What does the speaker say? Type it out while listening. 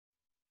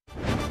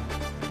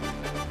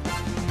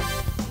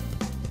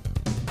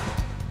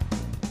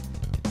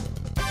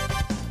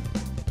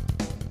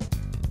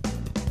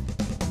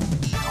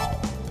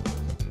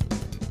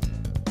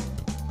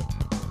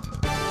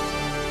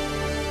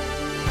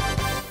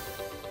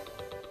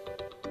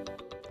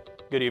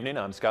Good evening,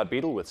 I'm Scott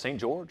Beadle with St.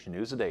 George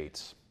News at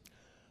 8.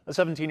 A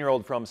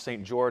 17-year-old from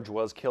St. George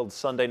was killed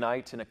Sunday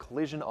night in a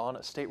collision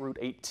on State Route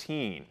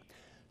 18.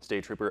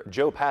 State Trooper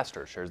Joe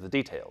Pastor shares the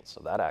details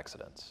of that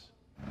accident.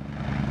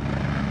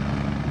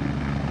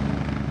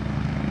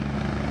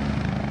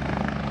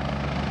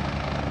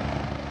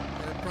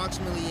 At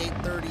approximately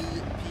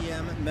 8:30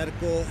 p.m.,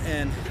 medical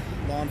and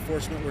law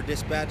enforcement were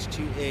dispatched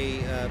to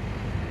a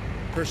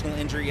personal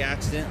injury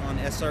accident on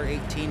SR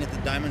 18 at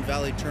the Diamond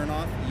Valley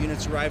turnoff.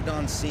 Units arrived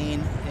on scene,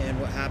 and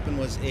what happened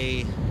was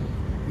a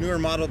newer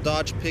model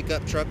Dodge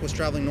pickup truck was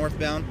traveling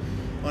northbound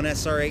on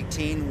SR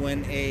 18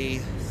 when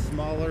a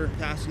smaller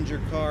passenger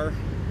car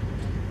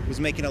was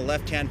making a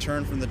left-hand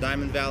turn from the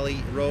Diamond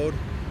Valley Road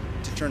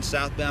to turn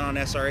southbound on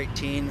SR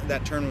 18.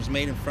 That turn was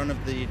made in front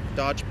of the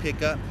Dodge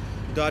pickup.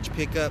 The Dodge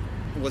pickup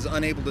was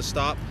unable to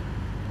stop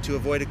to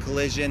avoid a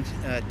collision,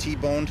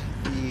 T-boned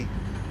the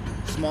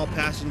small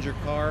passenger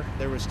car.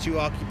 There was 2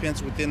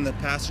 occupants within the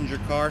passenger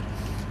car,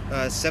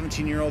 a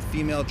 17-year-old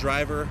female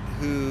driver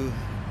who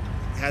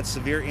had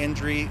severe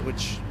injury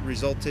which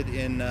resulted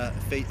in a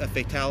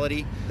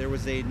fatality. There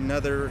was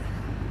another,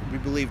 we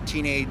believe,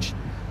 teenage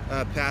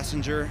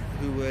passenger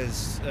who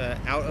was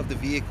out of the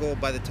vehicle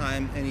by the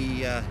time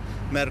any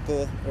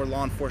medical or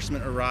law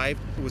enforcement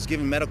arrived. It was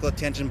given medical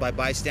attention by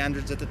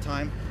bystanders at the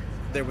time.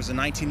 There was a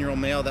 19-year-old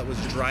male that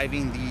was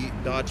driving the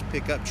Dodge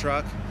pickup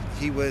truck.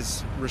 He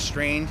was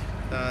restrained,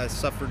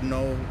 suffered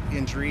no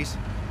injuries.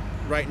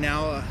 Right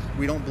now,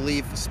 we don't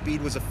believe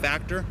speed was a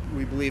factor.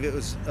 We believe it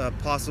was a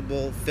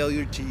possible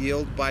failure to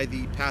yield by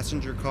the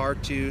passenger car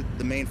to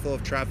the main flow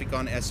of traffic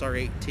on SR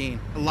 18.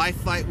 A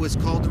life flight was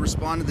called to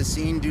respond to the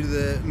scene due to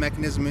the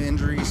mechanism of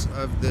injuries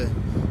of the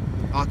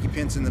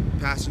occupants in the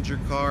passenger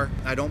car.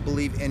 I don't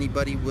believe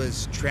anybody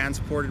was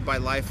transported by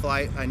life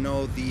flight. I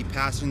know the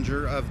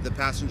passenger of the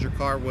passenger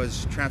car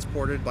was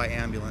transported by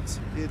ambulance.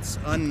 It's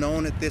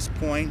unknown at this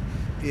point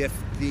if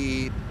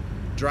the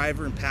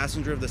driver and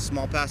passenger of the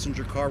small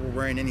passenger car were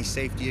wearing any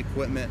safety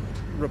equipment.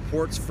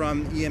 Reports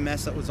from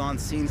EMS that was on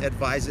scene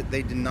advise that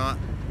they did not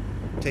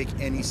take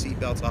any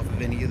seatbelts off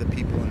of any of the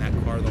people in that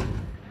car though.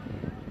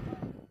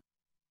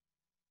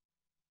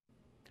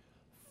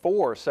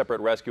 4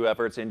 separate rescue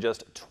efforts in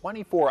just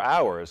 24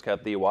 hours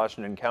kept the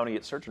Washington County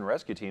search and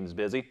rescue teams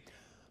busy.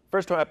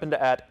 First happened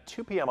at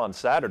 2 p.m. on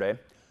Saturday.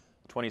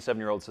 The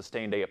 27-year-old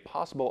sustained a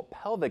possible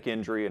pelvic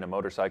injury in a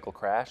motorcycle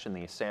crash in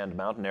the Sand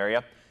Mountain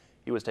area.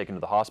 He was taken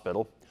to the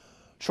hospital.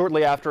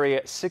 Shortly after,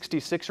 a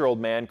 66-year-old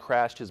man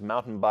crashed his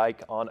mountain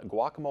bike on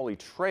Guacamole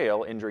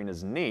Trail, injuring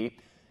his knee.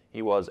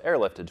 He was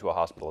airlifted to a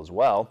hospital as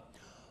well.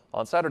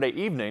 On Saturday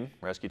evening,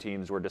 rescue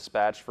teams were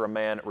dispatched for a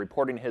man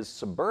reporting his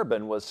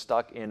Suburban was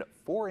stuck in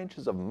 4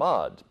 inches of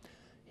mud.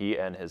 He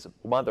and his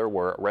mother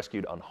were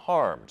rescued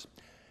unharmed.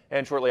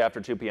 And shortly after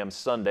 2 p.m.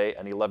 Sunday,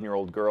 an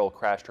 11-year-old girl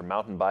crashed her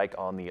mountain bike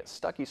on the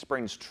Stuckey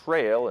Springs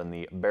Trail in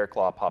the Bear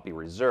Claw Poppy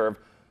Reserve,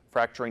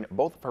 fracturing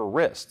both of her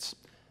wrists.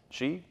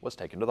 She was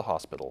taken to the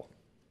hospital.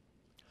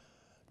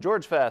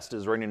 George Fest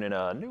is ringing in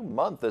a new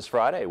month this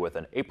Friday with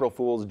an April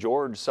Fool's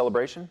George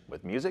celebration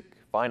with music,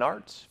 fine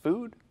arts,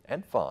 food,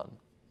 and fun.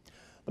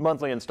 The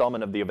monthly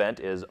installment of the event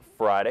is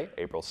Friday,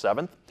 April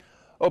 7th.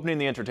 Opening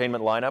the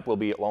entertainment lineup will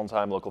be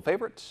longtime local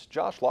favorite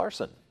Josh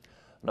Larson.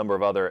 A number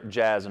of other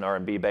jazz and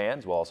R&B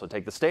bands will also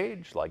take the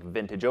stage, like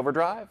Vintage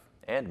Overdrive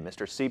and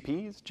Mr.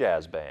 CP's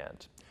Jazz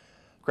Band.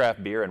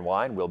 Craft beer and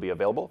wine will be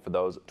available for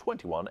those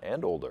 21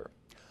 and older.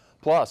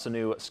 Plus, a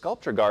new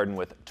sculpture garden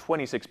with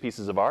 26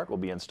 pieces of art will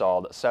be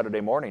installed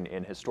Saturday morning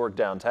in historic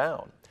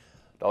downtown.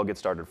 It all gets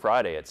started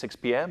Friday at 6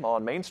 p.m.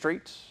 on Main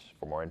Street.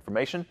 For more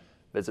information,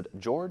 visit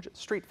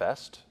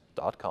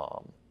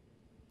GeorgeStreetFest.com.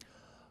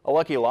 A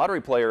lucky lottery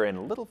player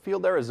in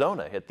Littlefield,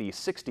 Arizona hit the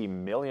 $60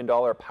 million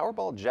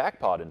Powerball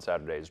jackpot in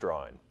Saturday's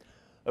drawing.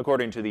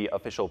 According to the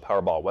official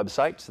Powerball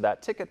website,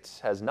 that ticket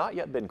has not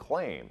yet been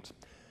claimed.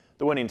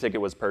 The winning ticket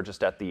was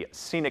purchased at the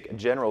Scenic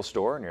General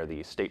Store near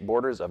the state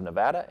borders of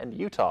Nevada and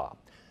Utah.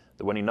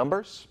 The winning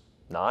numbers: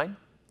 9,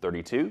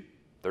 32,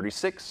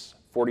 36,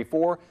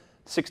 44,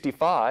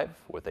 65,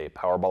 with a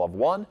Powerball of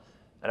 1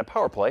 and a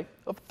power play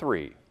of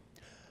 3.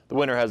 The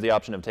winner has the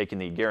option of taking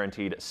the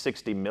guaranteed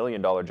 $60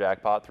 million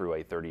jackpot through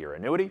a 30-year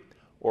annuity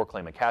or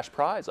claim a cash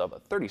prize of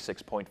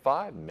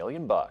 $36.5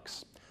 million.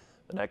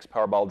 The next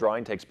Powerball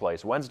drawing takes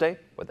place Wednesday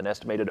with an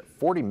estimated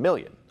 $40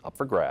 million up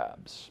for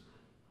grabs.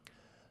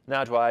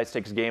 Now to a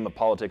high-stakes game of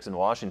politics in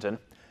Washington.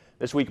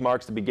 This week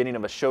marks the beginning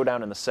of a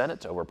showdown in the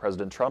Senate over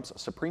President Trump's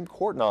Supreme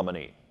Court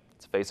nominee.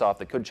 It's a face-off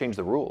that could change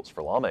the rules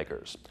for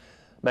lawmakers.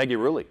 Maggie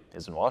Rulli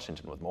is in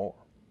Washington with more.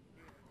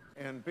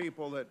 And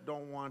people that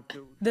don't want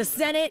to. The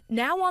Senate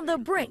now on the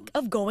brink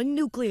of going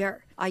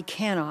nuclear. I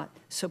cannot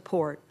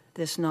support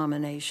this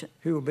nomination.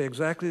 He will be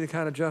exactly the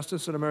kind of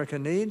justice that America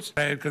needs.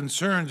 I had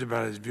concerns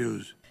about his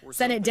views.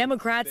 Senate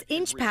Democrats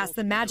inch past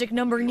the magic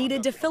number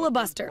needed to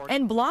filibuster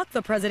and block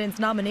the president's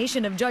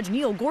nomination of Judge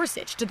Neil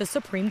Gorsuch to the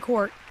Supreme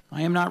Court.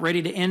 I am not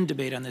ready to end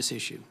debate on this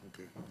issue,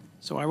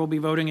 so I will be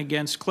voting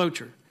against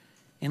cloture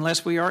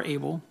unless we are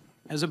able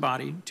as a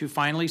body to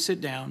finally sit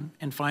down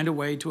and find a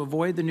way to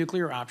avoid the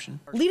nuclear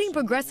option. Leading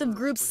progressive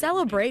groups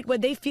celebrate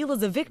what they feel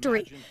is a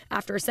victory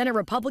after Senate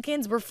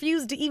Republicans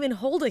refused to even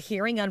hold a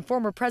hearing on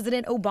former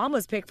President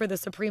Obama's pick for the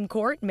Supreme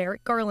Court,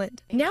 Merrick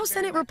Garland. Now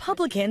Senate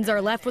Republicans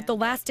are left with the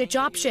last-ditch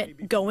option,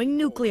 going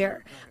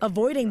nuclear,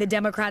 avoiding the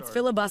Democrats'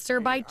 filibuster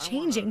by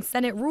changing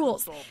Senate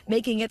rules,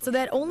 making it so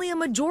that only a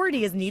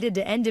majority is needed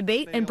to end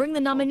debate and bring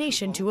the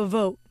nomination to a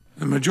vote.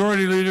 The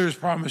majority leader has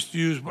promised to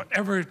use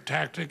whatever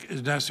tactic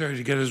is necessary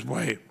to get his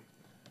way,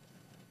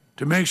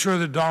 to make sure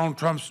that Donald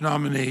Trump's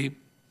nominee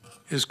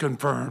is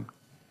confirmed,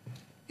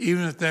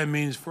 even if that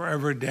means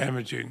forever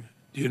damaging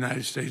the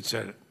United States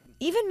Senate.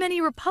 Even many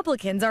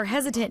Republicans are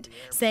hesitant,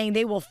 saying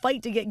they will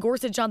fight to get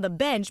Gorsuch on the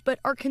bench, but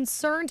are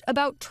concerned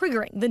about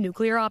triggering the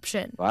nuclear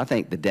option. Well, I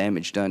think the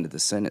damage done to the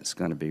Senate is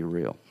going to be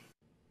real.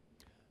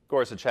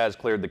 Gorsuch has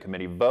cleared the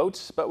committee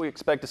votes, but we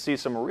expect to see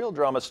some real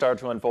drama start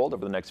to unfold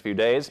over the next few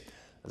days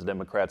as the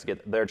Democrats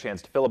get their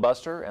chance to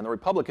filibuster and the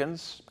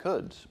Republicans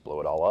could blow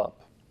it all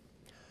up.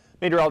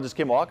 Meteorologist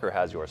Kim Walker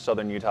has your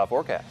Southern Utah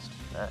forecast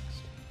next.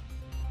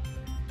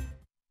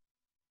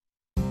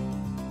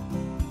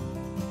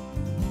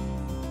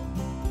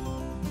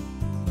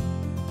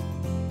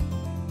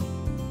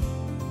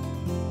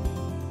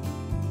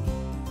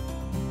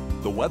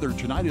 The weather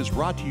tonight is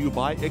brought to you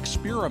by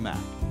Experamac.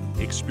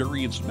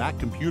 Experience Mac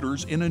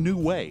computers in a new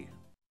way.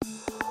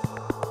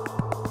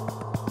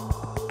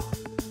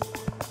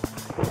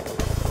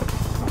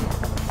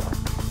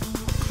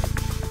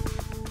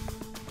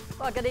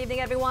 Well, good evening,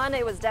 everyone.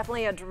 It was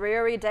definitely a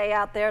dreary day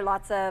out there.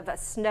 Lots of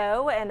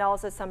snow and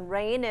also some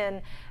rain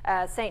in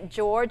St.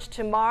 George.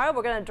 Tomorrow,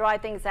 we're going to dry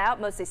things out.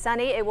 Mostly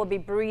sunny. It will be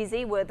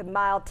breezy with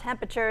mild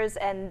temperatures.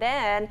 And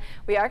then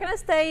we are going to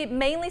stay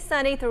mainly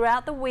sunny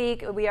throughout the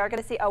week. We are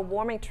going to see a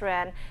warming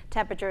trend.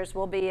 Temperatures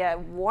will be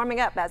warming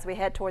up as we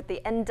head toward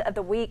the end of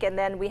the week. And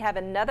then we have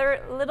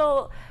another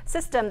little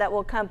system that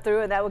will come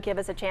through, and that will give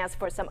us a chance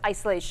for some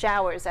isolated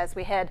showers as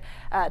we head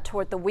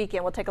toward the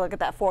weekend. We'll take a look at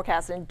that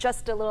forecast in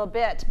just a little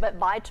bit. But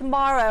by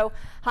tomorrow,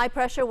 high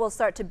pressure will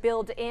start to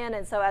build in,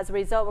 and so as a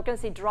result, we're going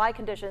to see dry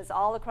conditions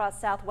all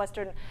across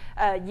southwestern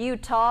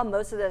Utah.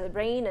 Most of the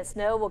rain and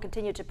snow will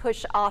continue to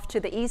push off to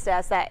the east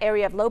as that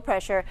area of low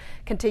pressure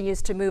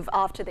continues to move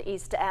off to the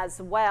east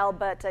as well.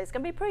 But it's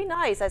going to be pretty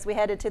nice as we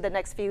head into the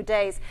next few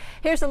days.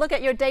 Here's a look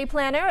at your day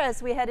planner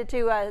as we head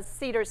into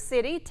Cedar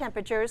City.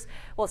 Temperatures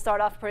will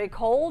start off pretty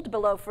cold,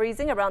 below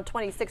freezing, around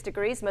 26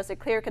 degrees, mostly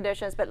clear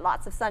conditions, but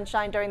lots of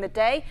sunshine during the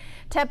day.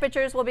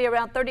 Temperatures will be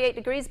around 38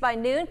 degrees by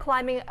noon,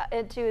 climbing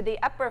into the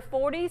upper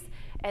 40s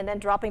and then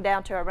dropping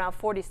down to around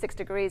 46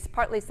 degrees,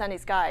 partly sunny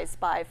skies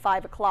by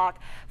 5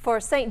 o'clock. For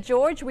St.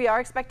 George, we are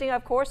expecting,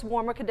 of course,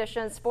 warmer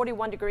conditions,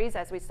 41 degrees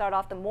as we start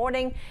off the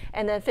morning,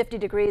 and then 50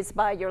 degrees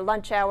by your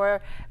lunch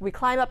hour. We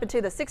climb up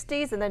into the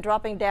 60s and then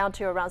dropping down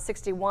to around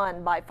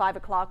 61 by 5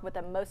 o'clock with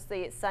a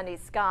mostly sunny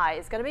sky.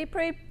 It's going to be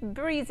pretty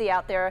breezy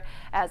out there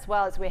as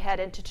well as we head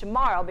into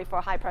tomorrow before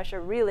high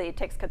pressure really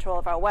takes control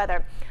of our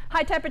weather.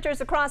 High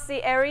temperatures across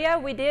the area.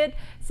 We did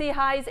see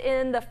highs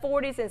in the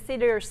 40s in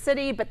Cedar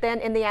City, but then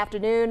in the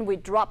afternoon, we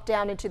dropped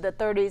down into the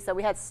 30s. So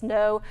we had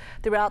snow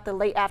throughout the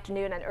late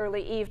afternoon and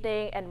early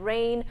evening, and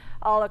rain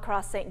all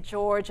across St.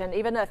 George, and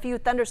even a few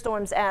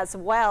thunderstorms as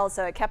well.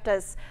 So it kept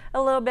us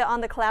a little bit on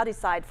the cloudy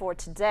side for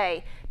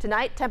today.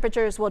 Tonight,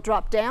 temperatures will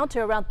drop down to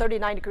around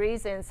 39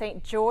 degrees in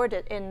St. George.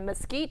 In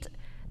Mesquite,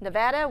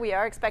 Nevada, we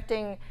are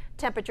expecting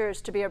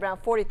temperatures to be around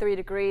 43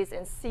 degrees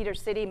in Cedar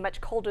City, much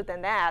colder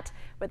than that,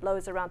 with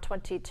lows around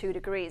 22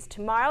 degrees.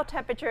 Tomorrow,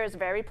 temperature is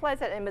very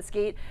pleasant in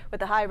Mesquite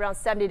with a high around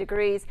 70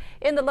 degrees.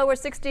 In the lower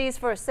 60s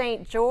for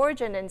St.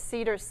 George, and in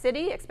Cedar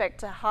City,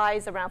 expect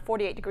highs around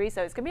 48 degrees,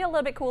 so it's going to be a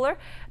little bit cooler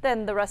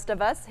than the rest of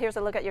us. Here's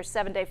a look at your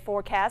 7-day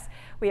forecast.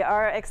 We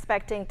are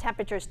expecting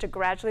temperatures to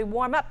gradually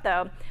warm up,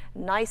 though.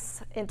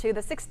 Nice into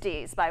the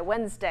 60s by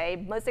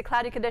Wednesday. Mostly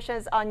cloudy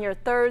conditions on your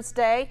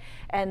Thursday,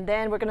 and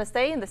then we're going to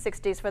stay in the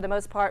 60s for the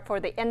most part for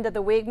the end of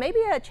the week. Maybe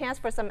a chance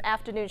for some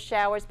afternoon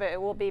showers, but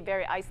it will be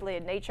very isolated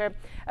in nature.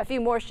 A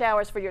few more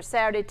showers for your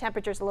Saturday.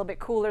 Temperatures a little bit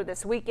cooler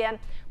this weekend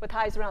with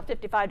highs around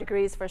 55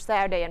 degrees for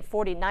Saturday and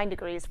 49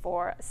 degrees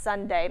for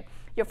Sunday.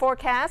 Your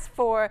forecast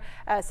for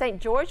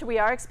St. George, we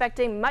are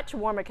expecting much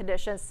warmer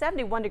conditions,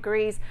 71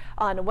 degrees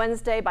on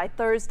Wednesday. By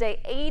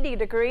Thursday, 80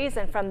 degrees,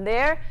 and from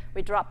there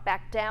we drop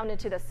back down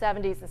into the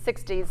 70s and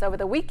 60s over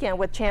the weekend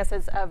with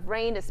chances of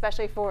rain,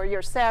 especially for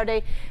your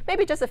Saturday.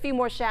 Maybe just a few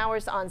more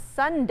showers on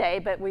Sunday,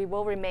 but we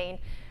will remain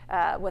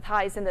with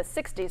highs in the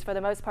 60s for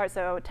the most part,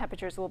 so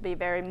temperatures will be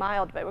very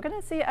mild. But we're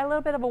going to see a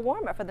little bit of a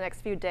warmer for the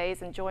next few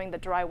days, enjoying the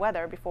dry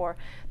weather before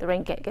the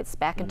rain gets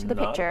back into the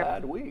picture. Not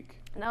a bad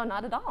week. No,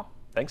 not at all.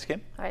 Thanks,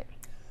 Kim. All right.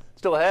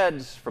 Still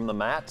ahead, from the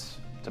mat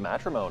to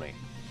matrimony.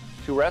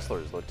 2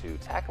 wrestlers look to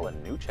tackle a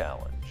new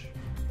challenge.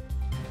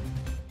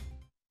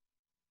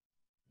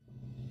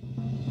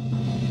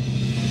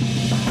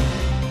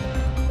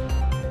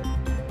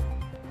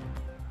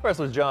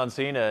 Wrestlers John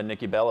Cena and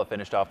Nikki Bella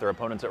finished off their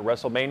opponents at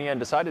WrestleMania and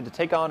decided to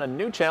take on a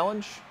new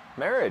challenge,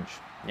 marriage.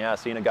 Yeah,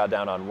 Cena got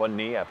down on one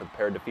knee after the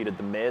pair defeated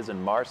The Miz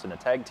and Mars in a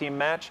tag team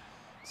match.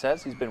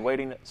 says he's been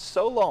waiting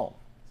so long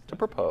to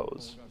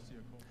propose.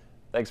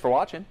 Thanks for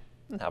watching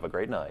and have a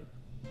great night.